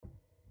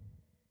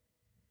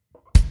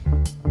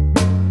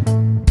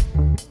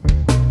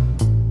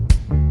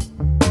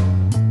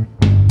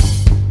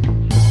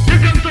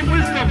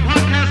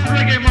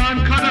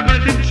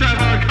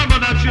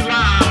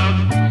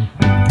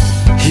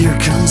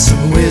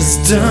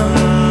wisdom,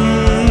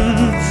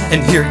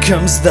 and here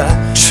comes the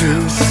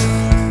truth.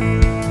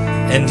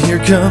 And here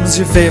comes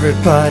your favorite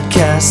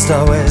podcast,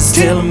 always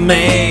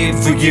tailor-made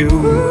for you.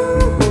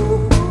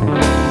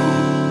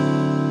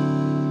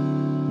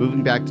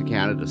 Moving back to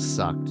Canada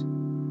sucked.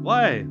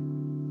 Why?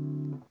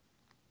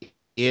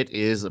 It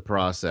is a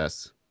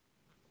process.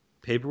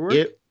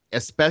 Paperwork?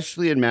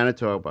 Especially in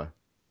Manitoba.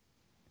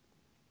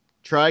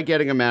 Try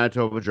getting a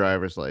Manitoba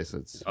driver's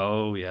license.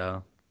 Oh, yeah.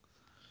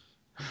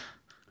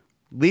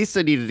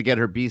 Lisa needed to get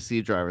her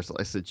BC driver's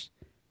license.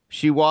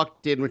 She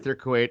walked in with her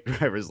Kuwait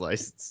driver's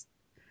license,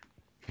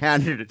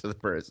 handed it to the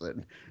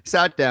person,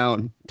 sat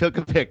down, took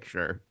a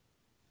picture.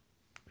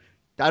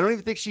 I don't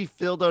even think she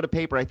filled out a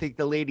paper. I think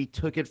the lady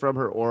took it from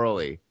her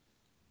orally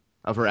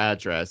of her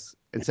address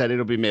and said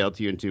it'll be mailed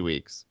to you in 2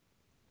 weeks.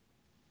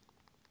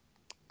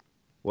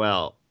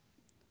 Well,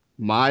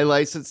 my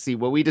license, see,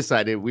 what we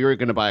decided, we were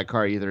going to buy a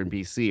car either in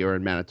BC or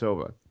in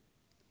Manitoba.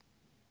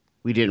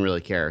 We didn't really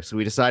care. So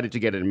we decided to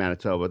get it in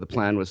Manitoba. The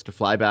plan was to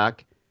fly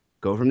back,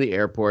 go from the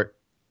airport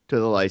to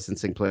the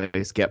licensing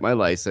place, get my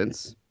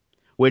license,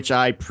 which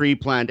I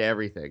pre-planned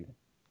everything.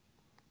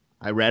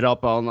 I read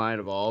up online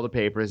of all the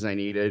papers I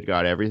needed,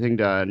 got everything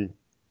done.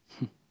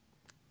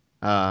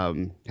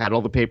 Had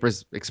all the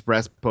papers,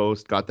 express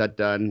post, got that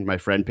done. My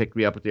friend picked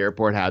me up at the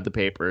airport, had the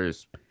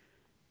papers,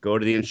 go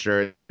to the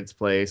insurance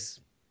place.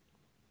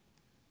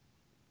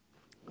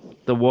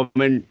 The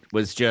woman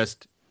was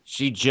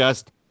she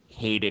just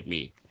hated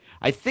me.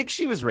 I think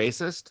she was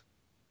racist,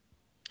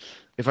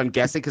 if I'm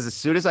guessing, because as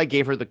soon as I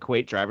gave her the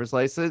Kuwait driver's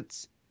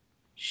license,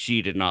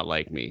 she did not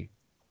like me.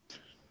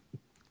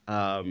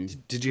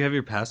 Did you have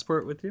your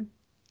passport with you?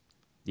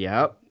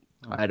 Yeah.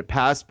 I had a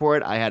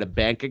passport. I had a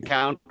bank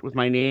account with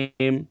my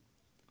name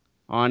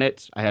on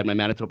it. I had my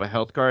Manitoba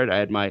health card. I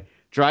had my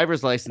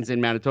driver's license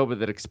in Manitoba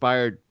that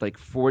expired like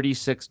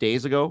 46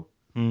 days ago.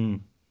 I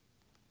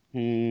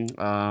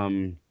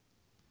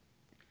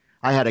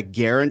had a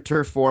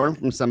guarantor form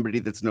from somebody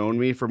that's known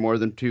me for more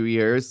than 2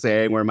 years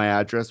saying where my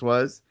address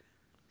was,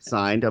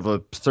 signed of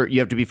you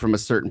have to be from a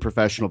certain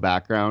professional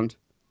background.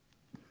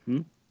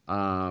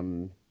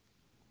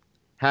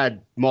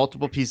 Had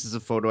multiple pieces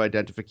of photo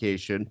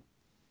identification,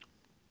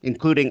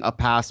 including a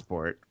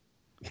passport.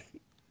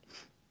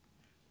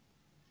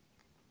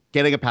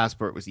 Getting a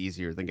passport was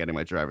easier than getting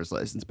my driver's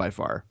license by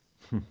far.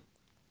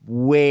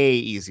 Way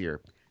easier.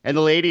 And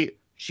the lady,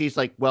 she's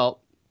like, well,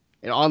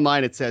 and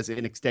online it says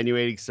in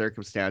extenuating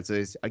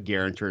circumstances, a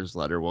guarantor's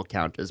letter will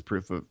count as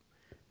proof of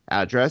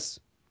address.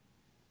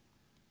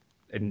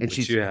 And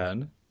you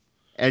had?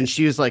 And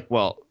she was like,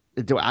 well,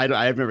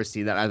 I've never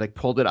seen that. I like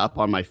pulled it up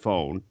on my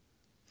phone.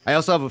 I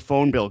also have a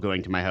phone bill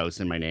going to my house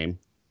in my name.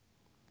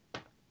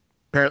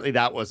 Apparently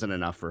that wasn't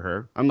enough for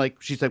her.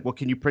 She's like, well,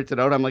 can you print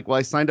it out? I'm like, well,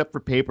 I signed up for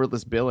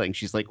paperless billing.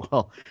 She's like,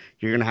 well,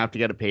 you're going to have to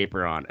get a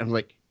paper on. I'm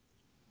like,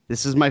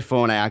 this is my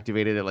phone. I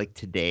activated it like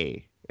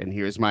today. And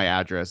here's my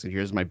address. And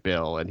here's my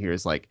bill. And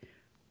here's like,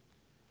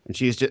 and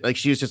she was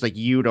just like,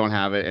 you don't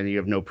have it. And you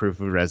have no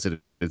proof of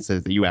residence that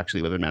says that you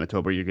actually live in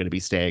Manitoba. You're going to be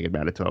staying in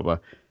Manitoba.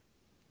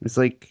 It's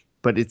like,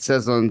 but it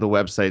says on the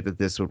website that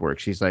this would work.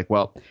 She's like,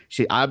 well,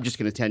 I'm just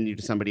going to send you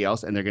to somebody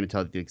else. And they're going to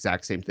tell you the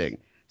exact same thing.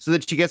 So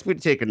that she gets me to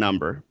take a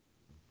number.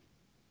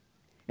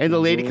 And the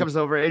lady comes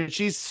over and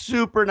she's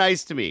super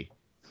nice to me.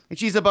 And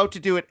she's about to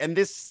do it. And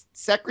this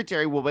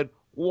secretary woman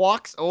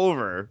walks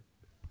over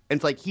and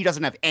it's like, he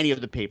doesn't have any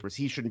of the papers.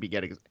 He shouldn't be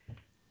getting it.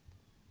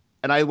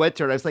 And I went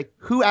to her and I was like,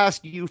 who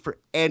asked you for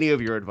any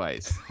of your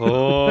advice?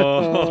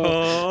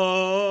 Oh.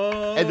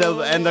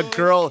 and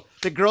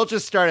the girl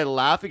just started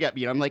laughing at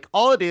me. And I'm like,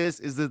 all it is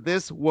that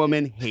this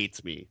woman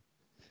hates me.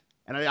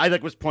 And I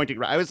like was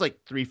pointing. I was like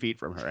 3 feet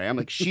from her. I'm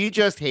like, she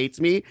just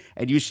hates me.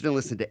 And you shouldn't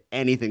listen to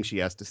anything she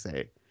has to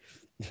say.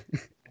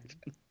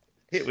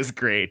 It was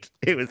great.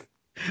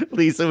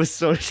 Lisa was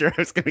so sure I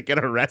was going to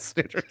get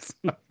arrested or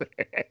something.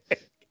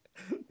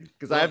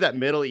 Because I have that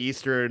Middle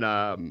Eastern.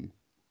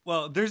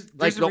 Well, there's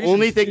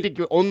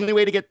the only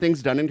way to get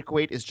things done in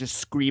Kuwait is just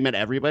scream at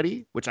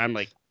everybody, which I'm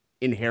like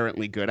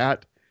inherently good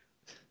at.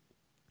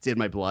 It's in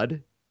my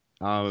blood.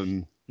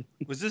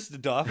 Was this the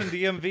Dauphin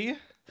DMV?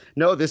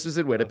 No, this was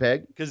in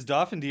Winnipeg. Because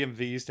Dauphin DMV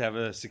used to have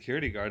a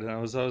security guard, and I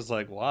was always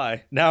like,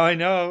 why? Now I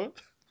know.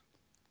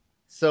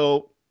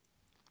 So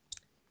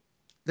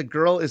the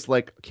girl is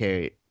like,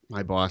 okay,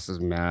 my boss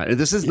is mad. And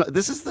this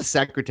is the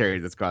secretary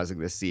that's causing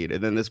this scene.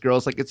 And then this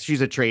girl's like,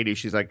 she's a trainee.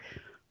 She's like,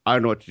 I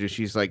don't know what to do.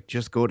 She's like,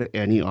 just go to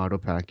any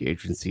Autopack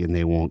agency and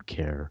they won't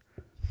care.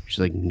 She's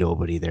like,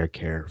 nobody there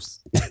cares.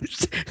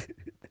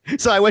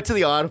 So I went to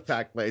the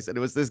Autopack place and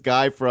it was this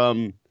guy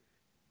from,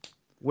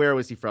 where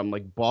was he from?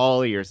 Like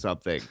Bali or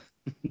something.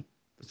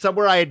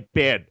 Somewhere I had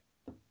been.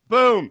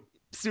 Boom.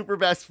 Super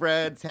best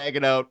friends,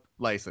 hanging out,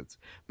 license.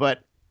 But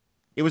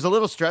it was a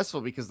little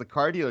stressful because the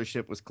car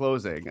dealership was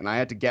closing and I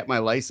had to get my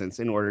license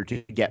in order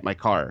to get my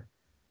car.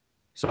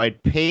 So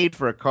I'd paid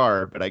for a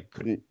car, but I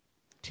couldn't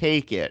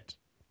take it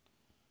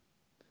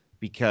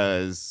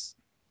because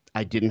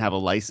I didn't have a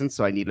license.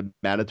 So I needed a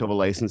Manitoba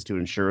license to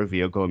insure a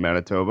vehicle in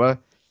Manitoba.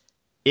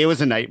 It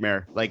was a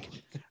nightmare. Like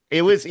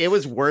it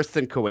was worse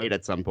than Kuwait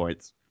at some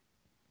points.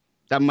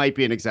 That might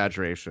be an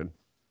exaggeration.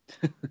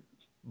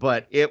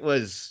 But it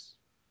was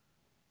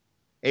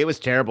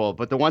terrible.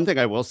 But the one thing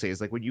I will say is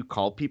like when you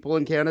call people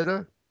in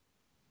Canada,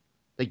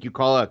 like you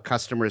call a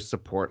customer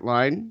support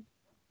line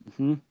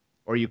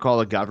or you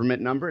call a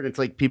government number and it's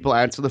like people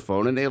answer the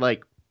phone and they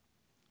like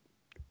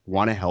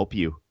want to help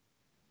you.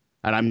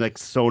 And I'm like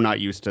so not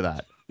used to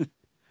that.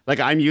 Like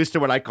I'm used to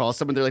when I call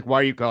someone, they're like, "Why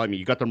are you calling me?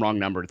 You got the wrong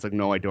number." It's like,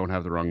 "No, I don't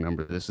have the wrong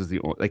number. This is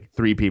like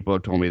 3 people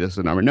have told me this is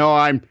the number." No,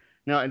 and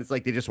it's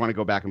like they just want to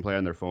go back and play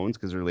on their phones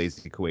because they're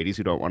lazy Kuwaitis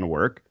who don't want to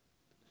work.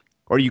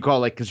 Or you call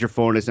like because your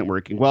phone isn't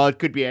working. Well, it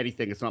could be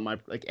anything. It's not my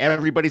like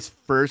everybody's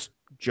first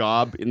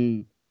job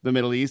in the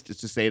Middle East is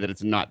to say that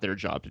it's not their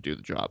job to do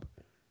the job,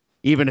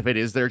 even if it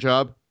is their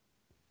job.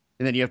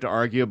 And then you have to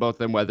argue about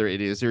them whether it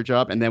is their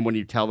job. And then when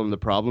you tell them the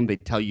problem, they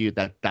tell you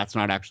that that's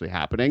not actually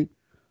happening.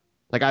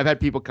 Like I've had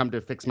people come to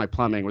fix my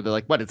plumbing where they're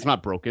like, "What? It's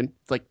not broken.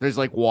 It's like there's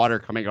like water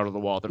coming out of the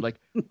wall." They're like,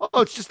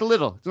 "Oh, it's just a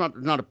little. It's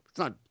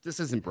not. This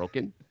isn't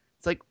broken."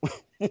 It's like,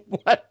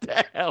 what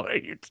the hell are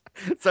you?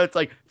 So it's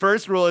like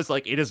first rule is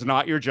like it is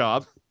not your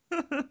job.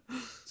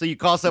 So you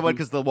call someone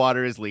because the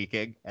water is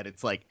leaking, and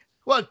it's like,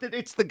 well,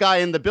 it's the guy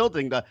in the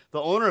building, the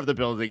owner of the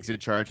building's in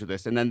charge of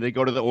this, and then they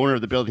go to the owner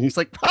of the building. He's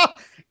like,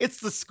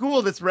 it's the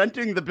school that's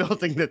renting the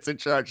building that's in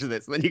charge of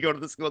this. And then you go to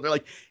the school, they're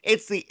like,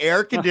 it's the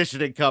air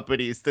conditioning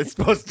companies that's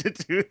supposed to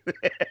do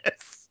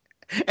this.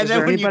 And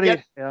then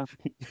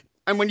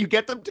when you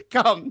get them to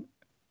come,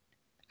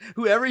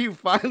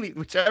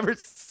 whichever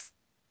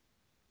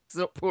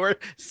poor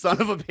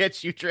son of a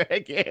bitch you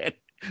drag in,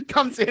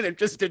 comes in and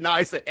just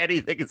denies that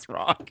anything is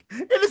wrong.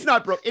 It is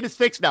not broke. It is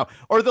fixed now.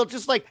 Or they'll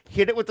just like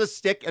hit it with a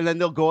stick and then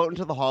they'll go out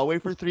into the hallway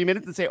for 3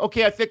 minutes and say,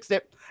 "Okay, I fixed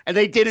it." And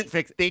they didn't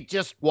fix it. They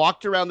just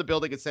walked around the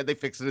building and said they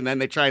fixed it, and then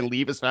they try and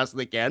leave as fast as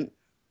they can.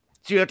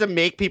 So you have to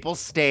make people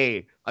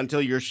stay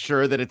until you're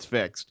sure that it's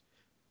fixed.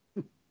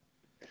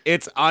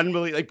 It's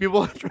unbelievable. Like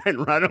people try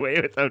and run away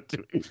without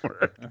doing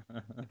work.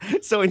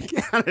 So in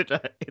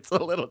Canada, it's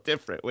a little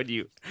different when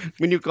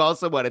you call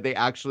someone and they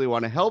actually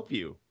want to help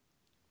you,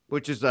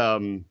 which is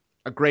a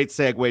great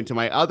segue into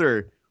my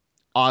other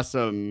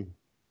awesome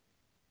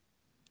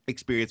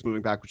experience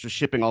moving back, which was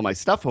shipping all my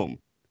stuff home.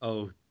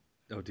 Oh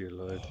dear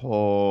Lord.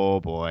 Oh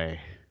boy.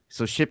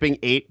 So shipping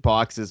 8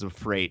 boxes of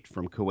freight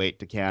from Kuwait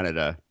to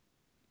Canada,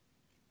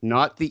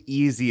 not the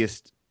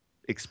easiest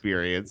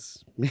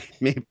experience,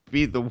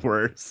 maybe the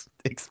worst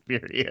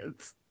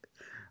experience.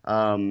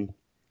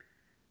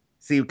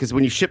 See, because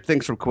when you ship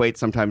things from Kuwait,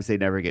 sometimes they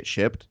never get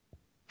shipped.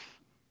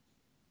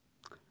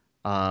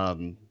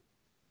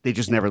 They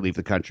just never leave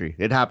the country.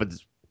 It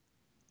happens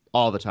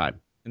all the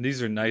time. And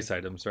these are nice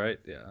items, right?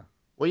 Yeah.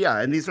 Well, yeah,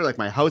 and these are like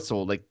my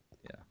household, like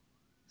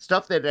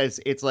stuff that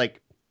it's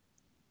like,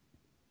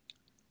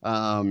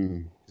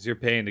 'cause you're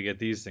paying to get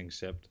these things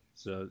shipped.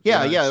 So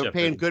they're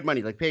paying good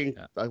money, like paying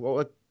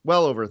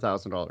well over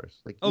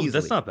 $1,000, like easily.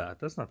 That's not bad.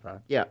 That's not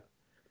bad. Yeah,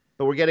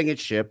 but we're getting it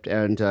shipped,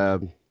 and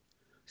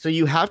so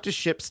you have to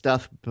ship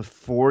stuff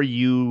before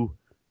you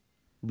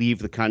leave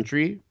the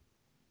country,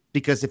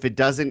 because if it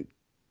doesn't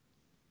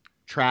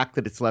track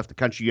that it's left the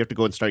country, you have to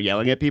go and start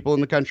yelling at people in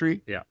the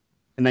country. Yeah.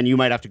 And then you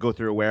might have to go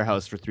through a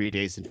warehouse for 3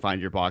 days and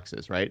find your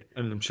boxes, right?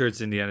 And I'm sure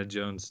it's Indiana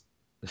Jones.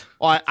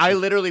 I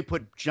literally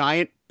put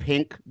giant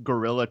pink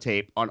Gorilla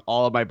Tape on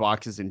all of my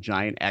boxes in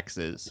giant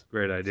X's.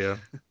 Great idea.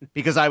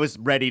 Because I was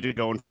ready to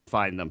go and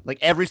find them. Like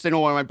every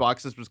single one of my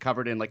boxes was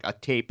covered in like a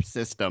tape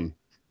system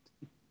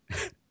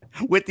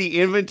with the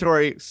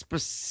inventory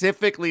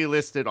specifically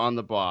listed on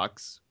the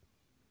box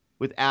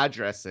with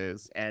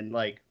addresses and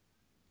like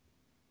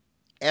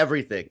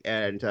everything.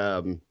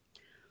 And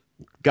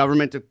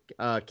Government of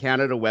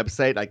Canada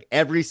website, like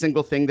every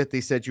single thing that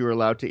they said you were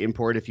allowed to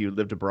import if you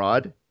lived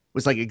abroad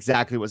was like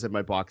exactly what was in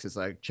my boxes.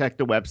 I checked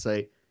the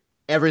website.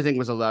 Everything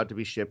was allowed to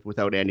be shipped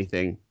without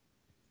anything.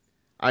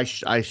 I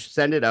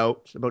send it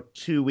out about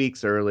 2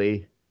 weeks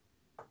early.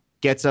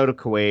 Gets out of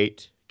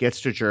Kuwait,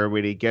 gets to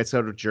Germany, gets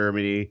out of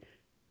Germany.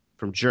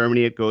 From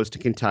Germany, it goes to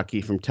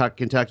Kentucky. From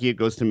Kentucky, it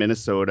goes to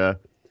Minnesota.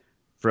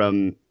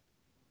 From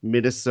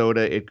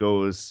Minnesota, it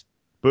goes,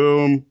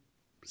 boom,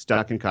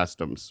 stuck in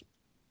customs.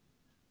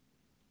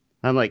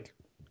 I'm like,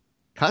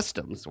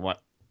 customs?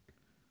 What?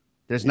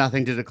 There's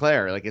nothing to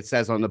declare. Like it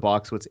says on the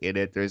box what's in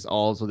it. There's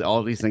all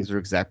these things are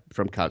exempt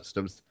from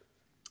customs.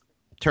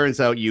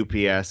 Turns out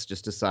UPS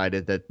just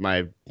decided that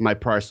my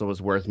parcel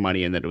was worth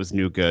money and that it was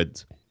new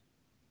goods.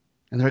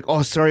 And they're like,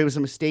 "Oh, sorry, it was a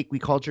mistake. We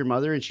called your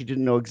mother and she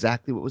didn't know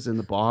exactly what was in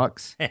the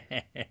box."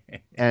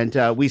 And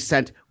we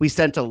sent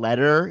a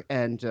letter,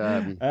 and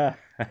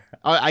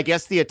I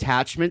guess the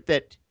attachment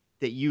that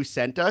you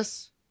sent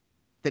us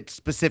that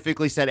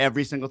specifically said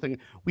every single thing.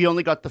 We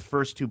only got the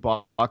first 2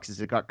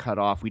 boxes. It got cut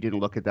off. We didn't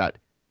look at that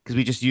because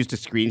we just used a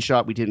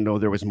screenshot. We didn't know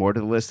there was more to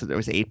the list. That there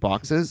was 8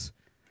 boxes.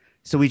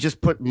 So we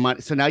just put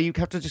money. So now you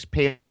have to just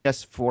pay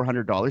us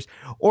 $400,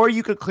 or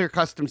you could clear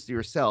customs to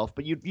yourself.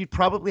 But you'd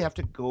probably have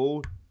to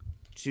go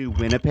to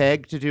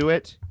Winnipeg to do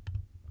it.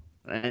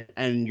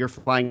 and you're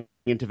flying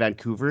into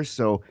Vancouver,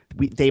 so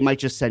they might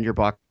just send your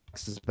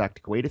boxes back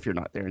to Kuwait if you're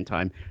not there in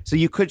time. So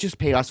you could just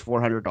pay us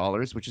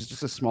 $400, which is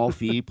just a small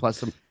fee plus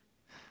some.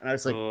 And I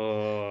was like,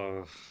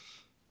 Oh.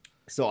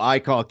 so I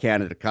call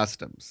Canada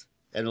Customs,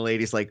 and the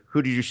lady's like,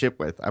 "Who did you ship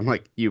with?" I'm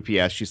like,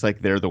 "UPS." She's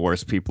like, "They're the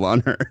worst people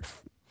on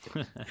earth."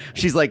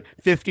 She's like,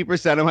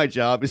 50% of my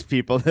job is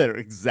people that are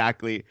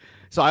exactly.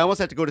 So I almost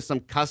had to go to some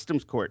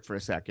customs court for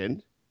a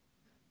second.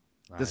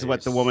 This is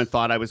what the woman Nice.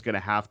 thought I was going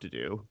to have to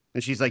do.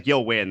 And she's like,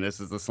 "You'll win. This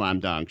is the slam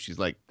dunk." She's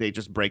like, "They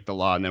just break the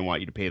law and then want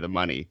you to pay the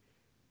money."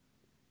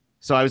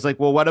 So I was like,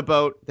 "Well, what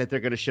about that they're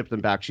going to ship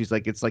them back?" She's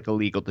like, "It's like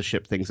illegal to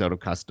ship things out of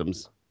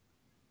customs."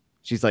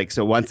 She's like,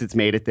 "So once it's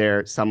made it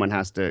there, someone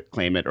has to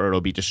claim it or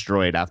it'll be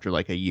destroyed after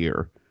like a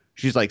year."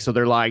 She's like, "So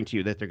they're lying to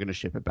you that they're going to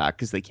ship it back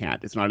because they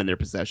can't. It's not in their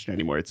possession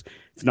anymore. It's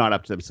not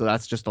up to them. So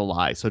that's just a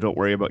lie. So don't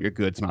worry about your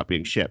goods not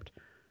being shipped."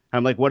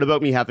 I'm like, "What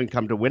about me having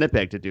come to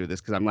Winnipeg to do this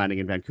because I'm landing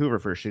in Vancouver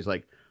first?" She's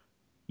like,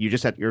 "You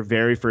just at your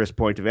very first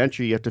point of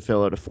entry, you have to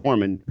fill out a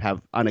form and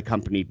have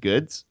unaccompanied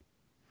goods."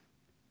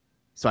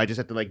 So I just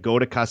had to like go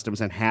to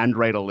customs and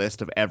handwrite a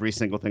list of every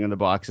single thing in the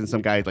box, and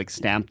some guy like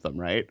stamped them,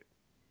 right?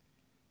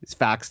 It's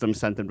faxed them,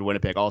 sent them to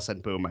Winnipeg. All of a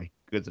sudden, boom, my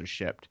goods are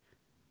shipped.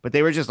 But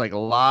they were just like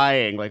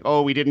lying, like,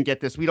 "Oh, we didn't get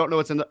this. We don't know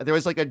what's in the." There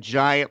was like a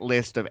giant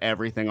list of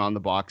everything on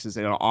the boxes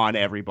and on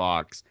every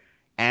box,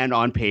 and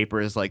on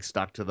papers like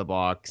stuck to the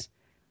box,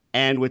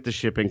 and with the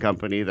shipping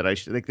company that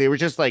like. They were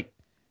just like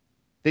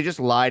they just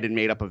lied and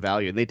made up a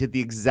value, and they did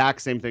the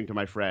exact same thing to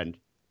my friend,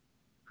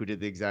 who did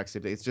the exact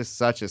same thing. It's just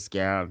such a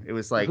scam. It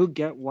was like,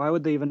 Why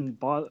would they even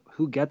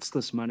who gets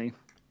this money?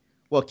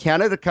 well,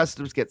 Canada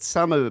Customs gets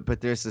some of it,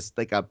 but there's this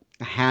like a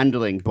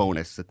handling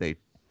bonus that they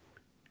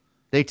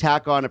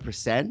tack on a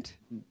percent,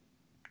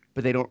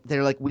 but they don't.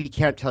 They're like, "We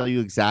can't tell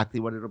you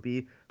exactly what it'll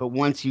be, but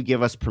once you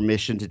give us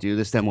permission to do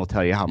this, then we'll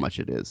tell you how much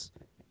it is."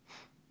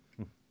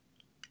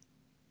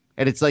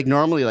 And it's like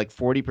normally like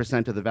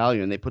 40% of the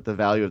value, and they put the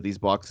value of these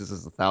boxes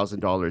as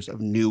 $1,000 of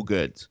new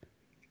goods,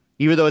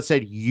 even though it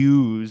said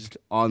used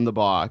on the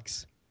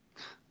box,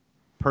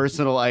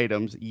 personal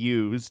items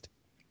used.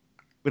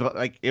 But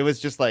like it was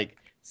just like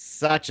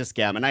such a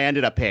scam, and I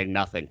ended up paying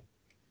nothing.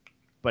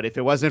 But if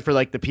it wasn't for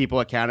like the people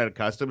at Canada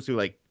Customs who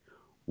like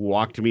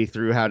walked me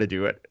through how to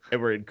do it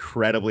and were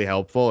incredibly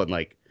helpful and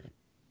like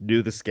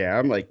knew the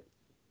scam, like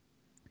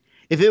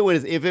if it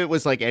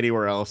was like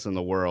anywhere else in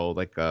the world,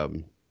 like I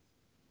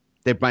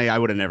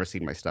would have never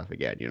seen my stuff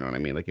again. You know what I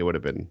mean? Like it would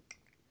have been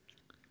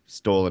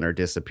stolen or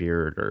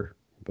disappeared or.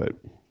 But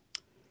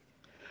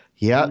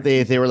yeah,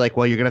 they were like,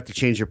 "Well, you're gonna have to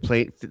change your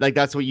plate." Like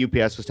that's what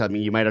UPS was telling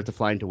me. You might have to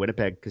fly into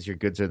Winnipeg because your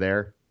goods are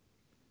there,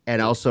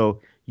 and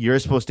also you're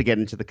supposed to get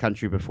into the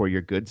country before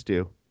your goods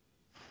do.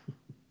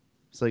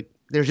 It's like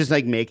they're just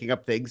like making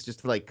up things just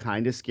to like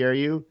kind of scare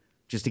you,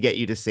 just to get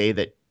you to say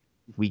that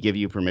we give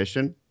you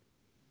permission.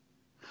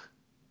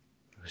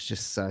 It was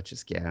just such a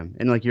scam,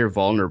 and like you're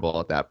vulnerable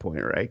at that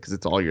point, right? Because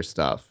it's all your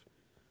stuff.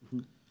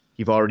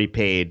 You've already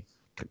paid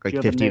like Do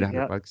you have a name? $1,500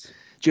 Yeah. bucks.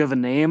 Do you have a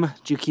name?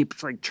 Do you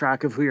keep like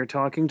track of who you're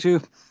talking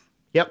to?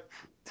 Yep.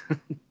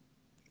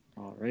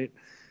 All right.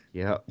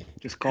 Yep.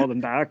 Just call them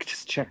back.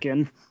 Just check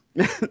in.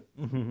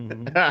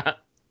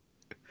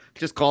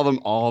 Just call them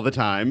all the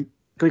time.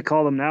 Can we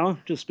call them now?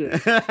 Just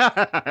here's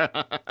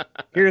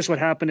what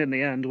happened in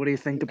the end. What do you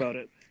think about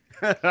it?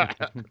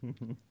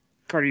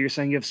 Carter, you're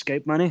saying you have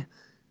Skype money?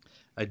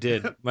 I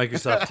did.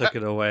 Microsoft took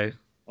it away.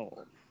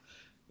 Oh,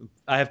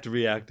 I have to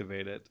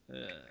reactivate it.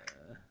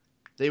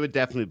 They would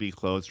definitely be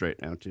closed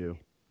right now too,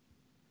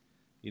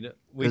 We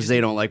because just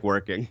they don't like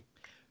working.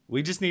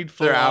 we just need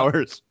full Their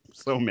hours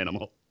so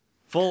minimal.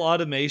 full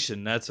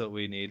automation. That's what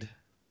we need.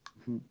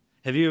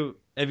 Have you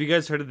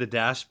guys heard of the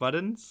dash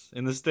buttons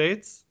in the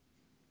States?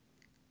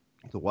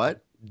 The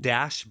what?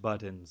 Dash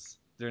buttons.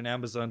 They're an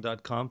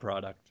Amazon.com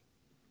product.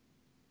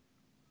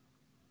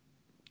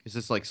 Is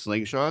this like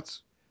slingshots?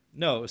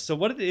 No, so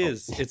what it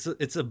is,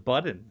 it's a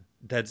button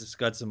that's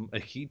got some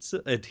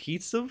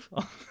adhesive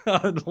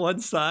on one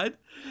side,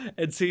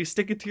 and so you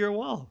stick it to your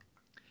wall,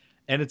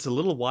 and it's a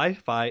little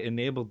Wi-Fi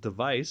enabled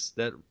device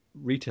that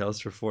retails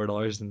for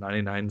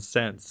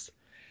 $4.99.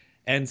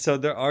 And so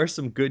there are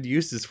some good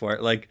uses for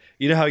it. Like,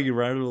 you know how you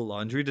run out of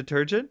laundry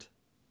detergent,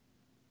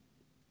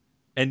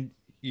 and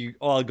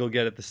I'll go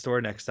get it at the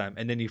store next time,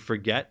 and then you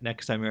forget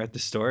next time you're at the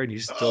store, and you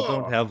still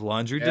don't have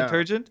laundry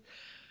detergent.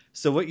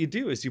 So what you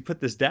do is you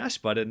put this dash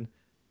button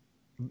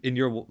in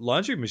your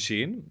laundry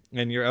machine,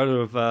 and you're out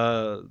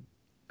of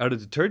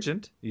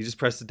detergent. You just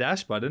press the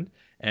dash button,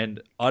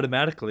 and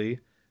automatically,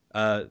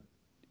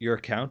 your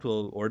account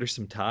will order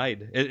some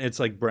Tide. It's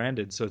like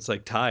branded, so it's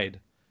like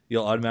Tide.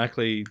 You'll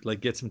automatically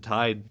like get some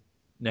Tide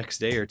next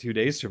day or 2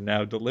 days from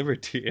now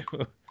delivered to you.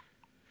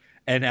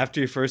 And after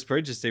your first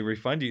purchase, they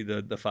refund you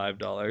the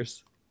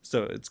 $5.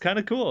 So it's kind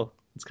of cool.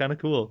 It's kind of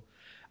cool.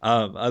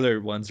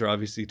 Other ones are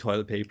obviously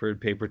toilet paper and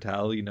paper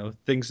towel,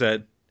 things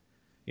that,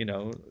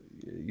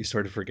 you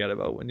sort of forget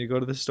about when you go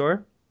to the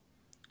store.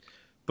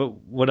 But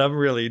what I'm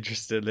really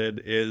interested in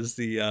is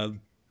the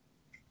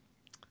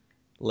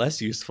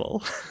less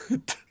useful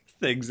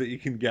things that you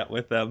can get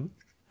with them.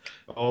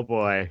 Oh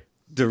boy.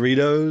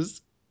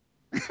 Doritos,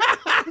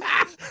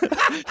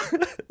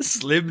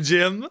 Slim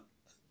Jim.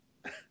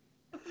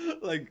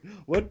 Like,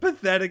 what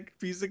pathetic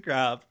piece of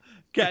crap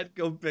can't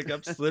go pick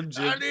up Slim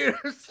Jim? need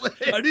a Slim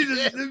I need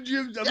a Slim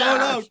Jim. I'm all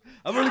out.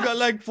 I've only got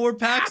like 4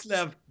 packs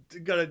left.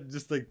 Gotta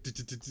just like.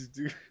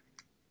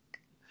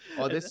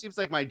 Oh, this seems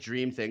like my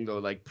dream thing though,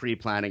 like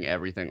pre-planning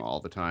everything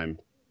all the time.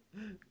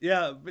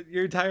 Yeah, but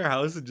your entire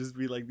house would just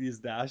be like these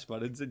dash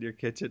buttons in your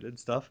kitchen and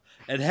stuff.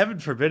 And heaven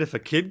forbid if a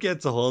kid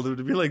gets a hold of it,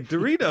 it'd be like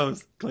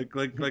Doritos. Click,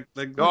 click, click,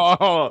 click, click,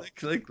 Oh, click,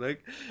 click,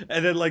 click.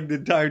 And then like the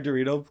entire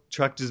Dorito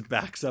truck just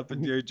backs up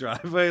into your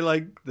driveway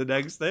like the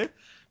next day.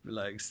 Be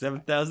like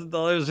 $7,000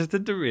 worth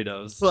of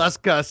Doritos. plus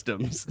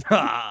customs.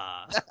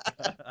 Ah.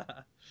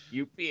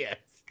 UPS.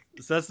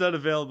 So that's not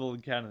available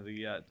in Canada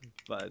yet,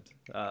 but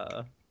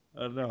I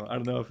don't know. I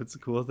don't know if it's a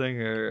cool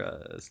thing or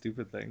a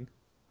stupid thing.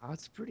 Oh,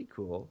 it's pretty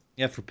cool.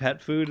 Yeah, for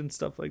pet food and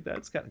stuff like that,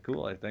 it's kind of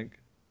cool, I think.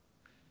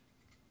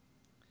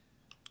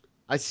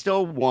 I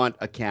still want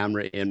a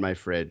camera in my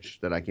fridge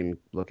that I can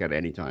look at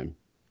anytime.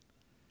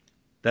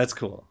 That's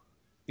cool.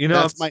 You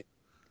know,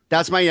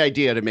 That's my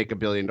idea to make $1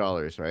 billion,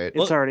 right?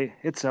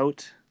 It's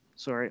out.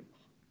 Sorry.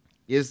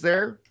 Is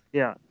there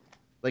Yeah.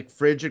 like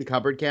fridge and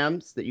cupboard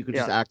cams that you could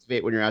just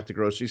activate when you're at the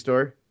grocery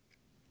store?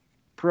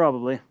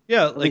 Probably.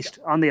 yeah, At like least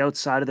on the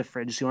outside of the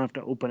fridge, so you don't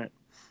have to open it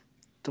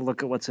to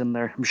look at what's in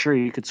there. I'm sure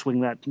you could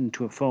swing that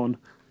into a phone.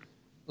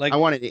 like I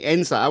want it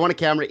inside. I want a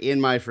camera in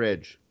my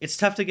fridge. it's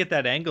tough to get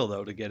that angle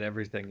though to get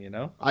everything, you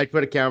know? I'd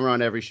put a camera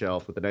on every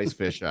shelf with a nice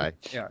fisheye.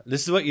 Yeah.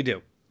 This is what you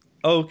do.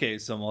 Oh, okay,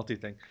 so multi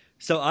thing.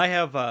 So I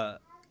have I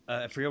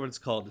forget what it's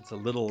called. It's a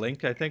Little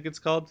Link, I think it's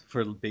called,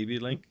 for Baby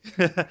Link.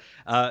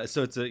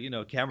 So it's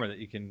a camera that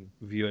you can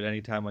view at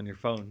any time on your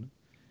phone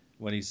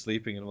when he's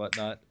sleeping and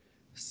whatnot.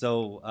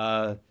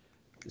 So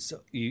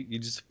so you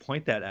just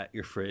point that at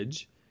your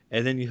fridge,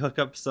 and then you hook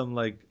up some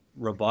like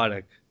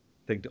robotic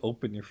thing to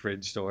open your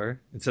fridge door.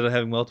 Instead of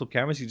having multiple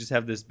cameras, you just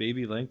have this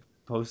Baby Link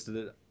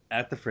posted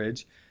at the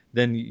fridge.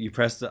 Then you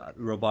press the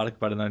robotic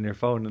button on your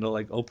phone, and it'll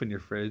like open your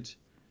fridge,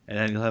 and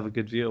then you'll have a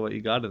good view of what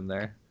you got in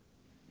there.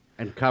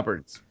 And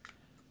cupboards.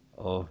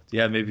 Oh,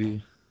 yeah,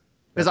 maybe.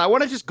 Because I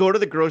want to just go to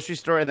the grocery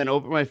store and then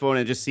open my phone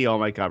and just see all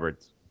my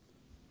cupboards.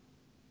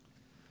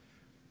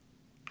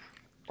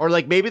 Or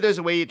like maybe there's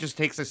a way it just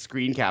takes a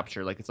screen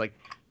capture. Like it's like,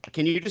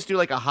 can you just do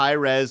like a high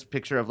res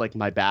picture of like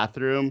my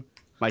bathroom,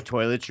 my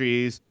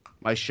toiletries,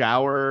 my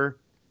shower,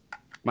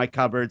 my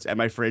cupboards, and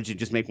my fridge, and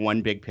just make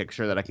one big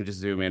picture that I can just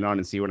zoom in on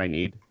and see what I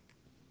need?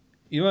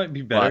 You might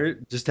be better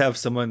just have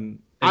someone.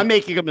 I'm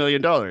making $1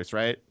 million,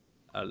 right?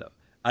 I don't know.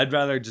 I'd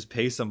rather just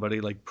pay somebody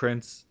like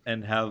Prince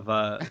and have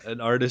an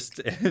artist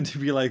and to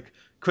be like,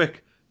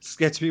 quick,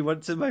 sketch me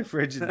what's in my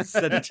fridge and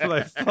send it to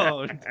my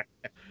phone.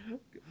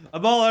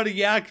 I'm all out of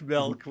yak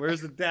milk. Where's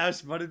the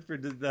dash button for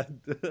the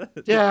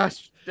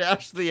Dash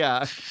the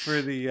yak.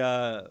 for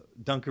the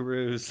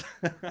Dunkaroos?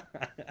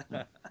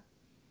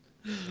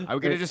 I'm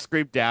gonna just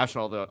scream dash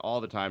all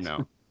the time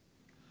now.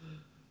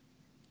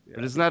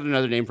 But isn't that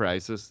another name for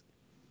ISIS?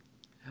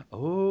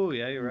 Oh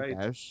yeah, you're right.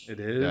 Dash. It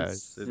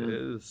is. It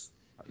is.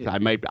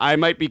 I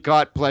might be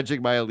caught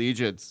pledging my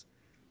allegiance,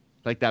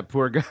 like that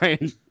poor guy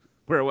in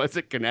where was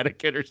it,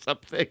 Connecticut or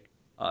something?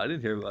 Oh, I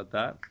didn't hear about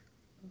that.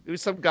 It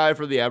was some guy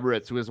from the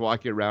Emirates who was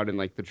walking around in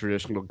like the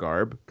traditional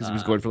garb because he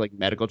was going for like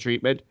medical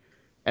treatment,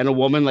 and a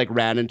woman like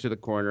ran into the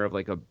corner of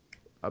like a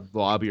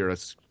lobby or a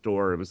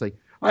store and was like,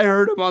 "I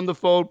heard him on the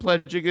phone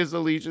pledging his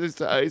allegiance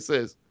to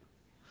ISIS,"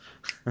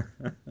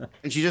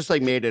 and she just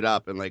like made it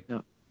up and like. Yeah.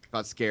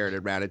 Got scared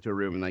and ran into a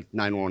room and like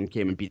 911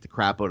 came and beat the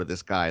crap out of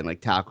this guy and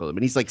like tackled him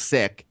and he's like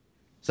sick,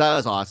 so that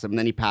was awesome. And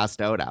then he passed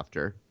out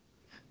after.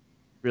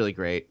 Really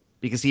great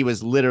because he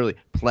was literally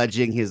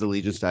pledging his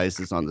allegiance to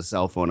ISIS on the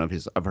cell phone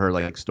of her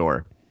like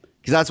store,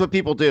 because that's what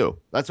people do.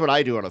 That's what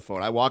I do on a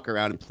phone. I walk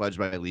around and pledge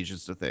my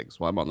allegiance to things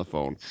while I'm on the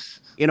phone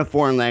in a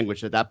foreign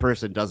language that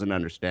person doesn't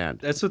understand.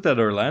 That's what that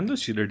Orlando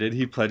shooter did.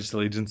 He pledged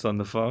allegiance on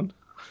the phone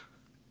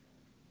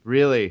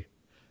Really?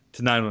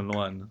 to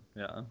 911.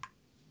 Yeah.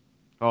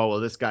 Oh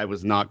well, this guy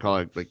was not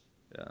calling like.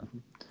 Yeah.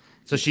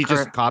 So she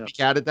just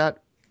copycatted that.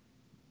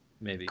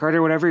 Maybe. Carter,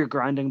 whatever you're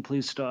grinding,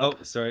 please stop.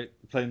 Oh, sorry.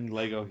 Playing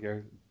Lego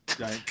here.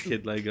 Giant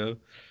kid Lego.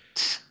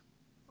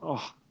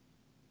 Oh,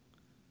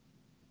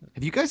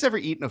 Have you guys ever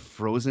eaten a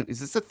frozen? Is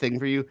this a thing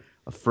for you?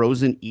 A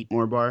frozen Eat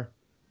More bar?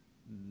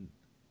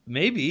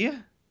 Maybe.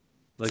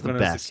 Like the when I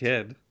was best. a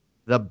kid.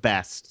 The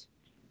best.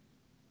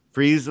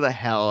 Freeze the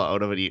hell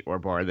out of an Eat More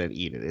bar, then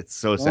eat it. It's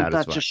so won't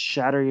satisfying. that just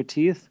shatter your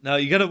teeth? No,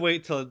 you gotta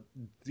wait till it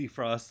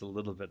defrosts a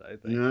little bit, I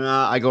think.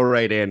 Nah, I go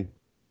right in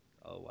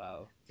Oh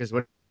wow. because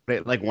when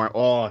it like warm.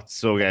 Oh, it's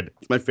so good.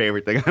 It's my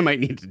favorite thing. I might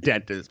need a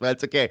dentist, but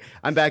that's okay.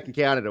 I'm back in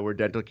Canada where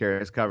dental care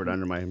is covered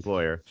under my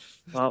employer.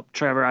 Well,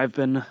 Trevor, I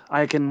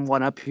can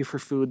one up you for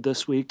food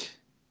this week.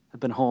 I've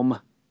been home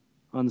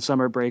on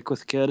summer break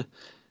with kid.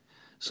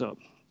 So,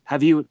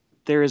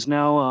 there is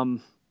now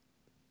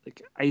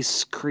like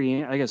ice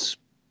cream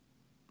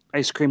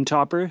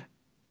topper.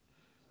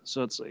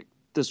 So it's like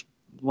this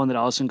one that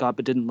Allison got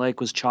but didn't like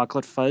was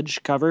chocolate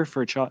fudge cover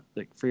for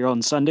for your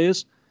own sundaes.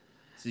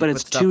 So you But put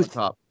it's stuff too on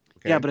top.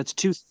 Okay. Yeah, but it's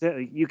too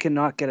thick. You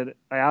cannot get it.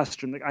 I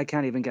asked him, like, I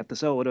can't even get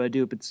this out. What do I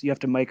do? But you have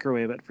to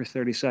microwave it for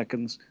 30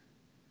 seconds.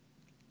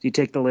 You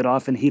take the lid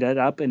off and heat it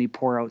up, and you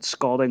pour out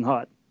scalding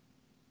hot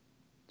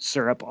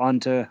syrup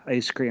onto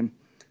ice cream.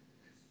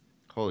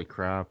 Holy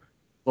crap.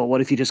 Well,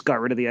 what if you just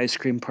got rid of the ice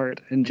cream part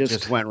and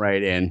Just went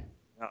right in.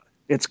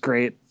 It's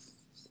great.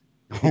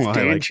 Oh,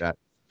 I like that.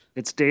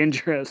 It's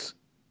dangerous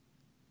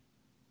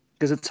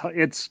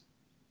because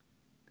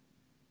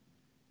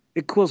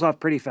it cools off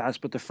pretty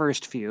fast, but the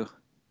first few,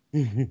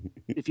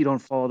 if you don't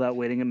follow that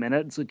waiting a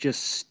minute, it's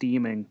just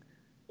steaming.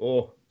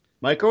 Oh,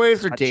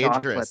 microwaves are Hot dangerous.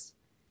 chocolate.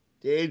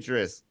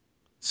 Dangerous.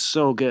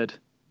 So good.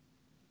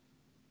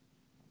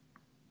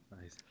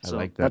 Nice. I So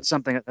like that.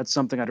 That's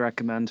something I'd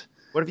recommend.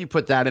 What if you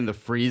put that in the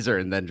freezer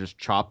and then just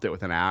chopped it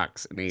with an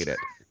axe and ate it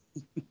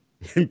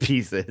in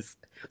pieces?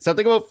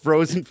 Something about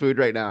frozen food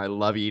right now I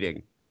love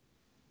eating.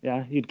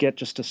 Yeah, you'd get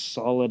just a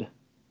solid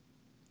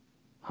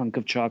hunk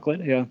of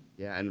chocolate. Yeah.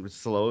 Yeah, and it would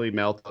slowly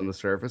melt on the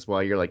surface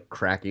while you're like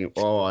cracking.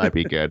 Oh, that'd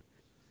be good.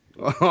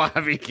 Oh,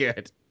 that'd be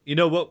good. You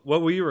know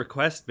what we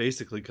request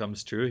basically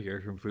comes true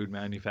here from food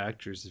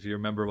manufacturers. If you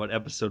remember what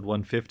episode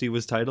 150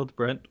 was titled,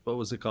 Brent, what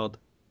was it called?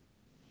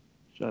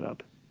 Shut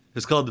up.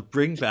 It's called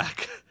Bring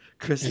Back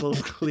Crystal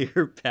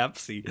Clear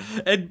Pepsi.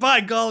 And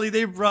by golly,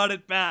 they brought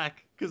it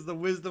back because the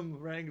Wisdom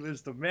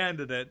Wranglers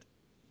demanded it.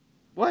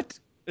 What?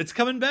 It's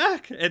coming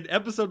back. And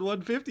episode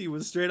 150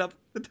 was straight up,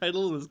 the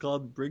title was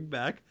called Bring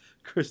Back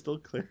Crystal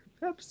Clear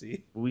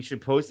Pepsi. We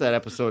should post that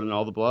episode in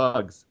all the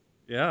blogs.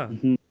 Yeah.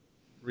 Mhm.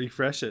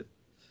 Refresh it.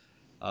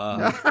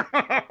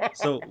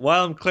 So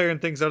while I'm clearing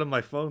things out of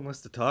my phone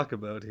list to talk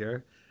about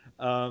here,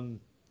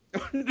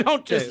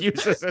 Don't just Okay.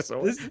 use this as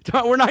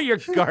we're not your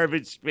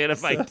garbage bin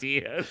of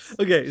ideas.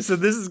 okay, so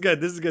this is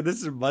good. This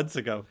is from months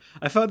ago.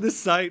 I found this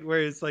site where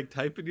it's like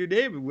type in your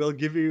name and we'll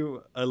give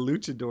you a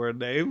luchador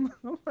name.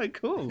 I'm like,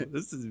 cool.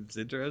 This is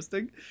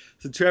interesting.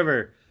 So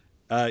Trevor,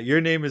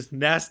 your name is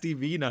Nasty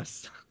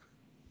Venus.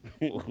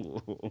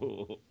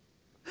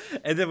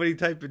 And then when you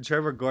type in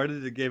Trevor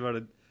Gordon, it gave out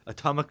an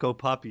Atomico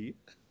Poppy.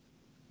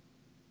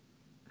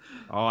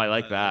 Oh, I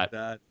like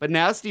that. But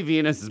Nasty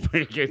Venus is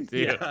pretty good too.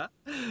 Yeah.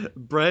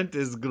 Brent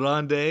is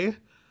Grande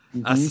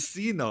Mhm.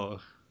 Assassino.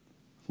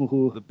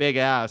 Ooh, The big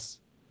ass.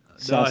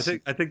 No, I Sass-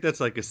 think that's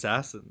like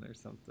assassin or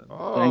something.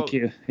 Oh, Thank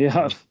you.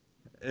 Yeah.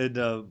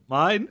 And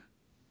mine,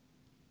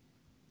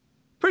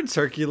 Prince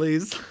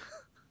Hercules.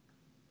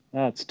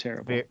 That's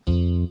terrible.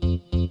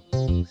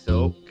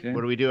 So, Okay.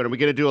 what are we doing? Are we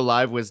going to do a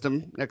live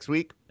wisdom next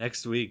week?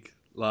 Next week,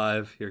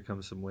 live. Here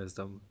comes some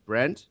wisdom.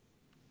 Brent?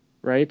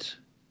 Right?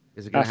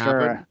 Is it going to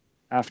happen?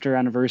 After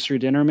anniversary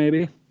dinner,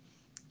 maybe?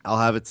 I'll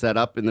have it set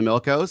up in the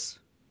milk house.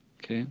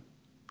 Okay.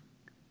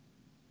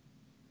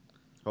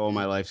 Oh,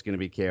 my life's going to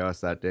be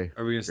chaos that day.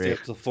 Are we gonna stay Great.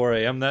 up till 4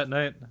 a.m. that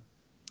night?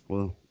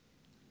 Well,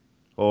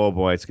 oh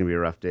boy, it's going to be a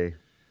rough day.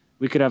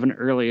 We could have an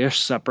early-ish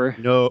supper.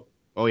 No.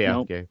 Oh, yeah.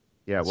 Nope. Okay.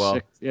 Yeah, well,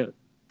 Yeah.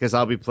 because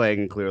I'll be playing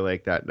in Clear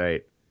Lake that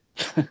night.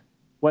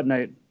 What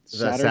night?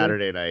 That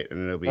Saturday night,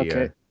 and it'll be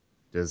Okay. a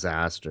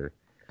disaster.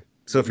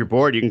 So if you're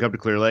bored, you can come to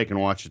Clear Lake and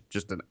watch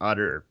just an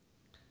utter.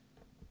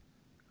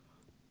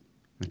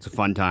 It's a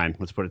fun time.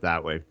 Let's put it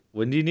that way.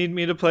 When do you need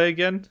me to play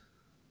again?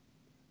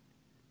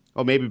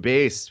 Oh, maybe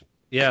bass.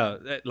 Yeah,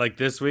 like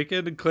this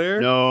weekend in Clear?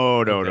 No.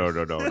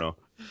 Okay.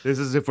 This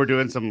is if we're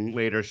doing some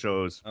later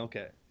shows.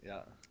 Okay,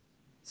 yeah.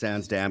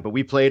 Sans Dan. But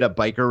we played a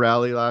biker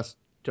rally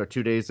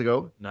 2 days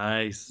ago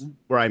Nice.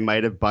 where I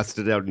might have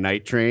busted out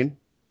Night Train.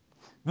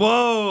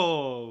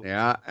 Whoa!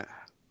 Yeah.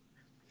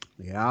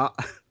 Yeah.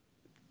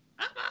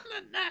 I'm on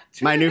the night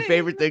My new train.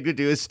 favorite thing to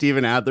do is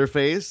Steven Adler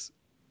face.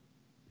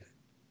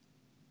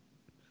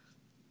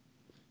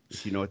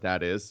 If you know what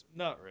that is.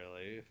 Not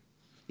really.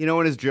 You know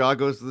when his jaw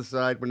goes to the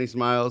side when he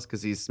smiles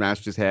because he's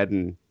smashed his head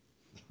and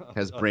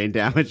has brain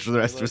damage for the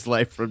rest of his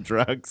life from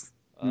drugs?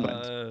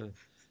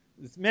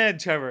 Man,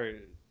 Trevor,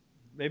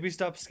 maybe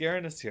stop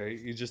scaring us here.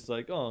 You're just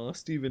like, oh,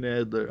 Steven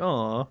Adler,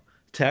 oh,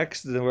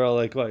 text, and then we're all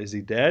like, what, is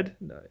he dead?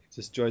 No, he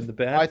just joined the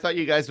band. I thought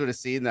you guys would have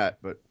seen that,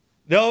 but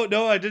No,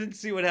 I didn't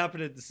see what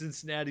happened at the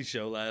Cincinnati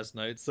show last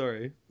night.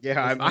 Sorry.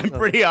 yeah, I'm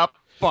pretty up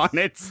on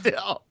it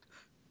still.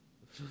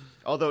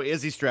 Although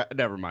Izzy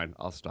never mind,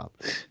 I'll stop.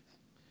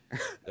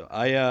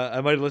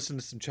 I might have listened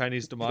to some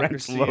Chinese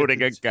Brent's democracy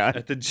loading a gun.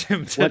 at the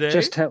gym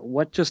today.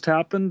 What just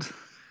happened?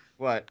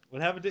 What?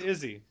 What happened to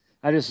Izzy?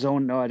 I just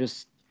don't know.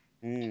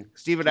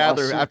 Steven Yeah,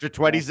 Adler, so- after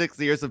 26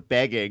 years of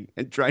begging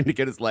and trying to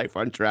get his life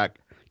on track,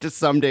 just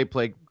someday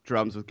play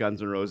drums with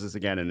Guns N' Roses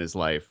again in his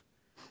life.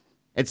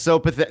 It's so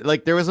pathetic.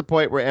 Like, there was a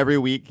point where every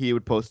week he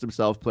would post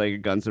himself playing a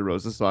Guns N'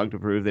 Roses song to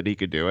prove that he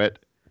could do it.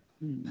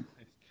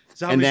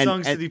 So how And many then-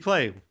 songs and- did he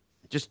play?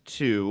 Just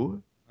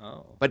 2.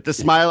 Oh. But the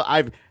smile,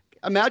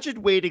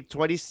 imagine waiting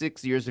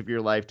 26 years of your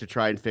life to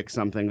try and fix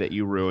something that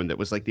you ruined that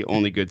was like the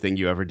only good thing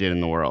you ever did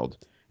in the world.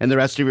 And the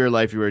rest of your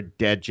life, you were a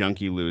dead,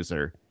 junkie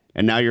loser.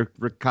 And now you're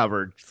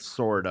recovered,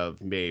 sort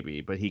of,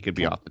 maybe, but he could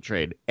be off the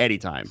trade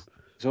anytime.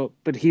 So,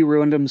 but he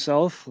ruined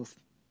himself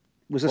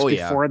Was this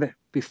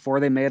before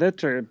they made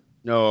it, or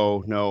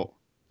No.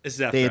 This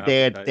is after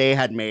They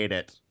had made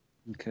it.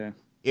 okay?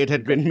 It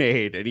had been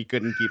made, and he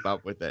couldn't keep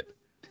up with it.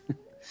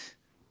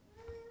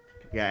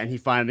 Yeah, and he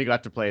finally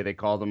got to play. They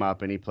called him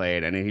up, and he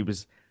played, and he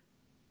was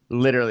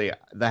literally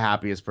the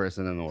happiest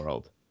person in the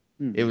world.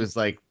 Mm-hmm. It was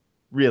like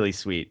really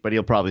sweet, but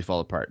he'll probably fall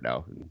apart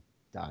now and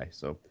die.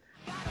 So.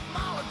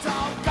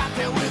 Got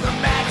there with a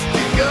match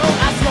to go.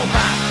 I smoke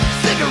my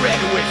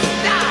cigarette with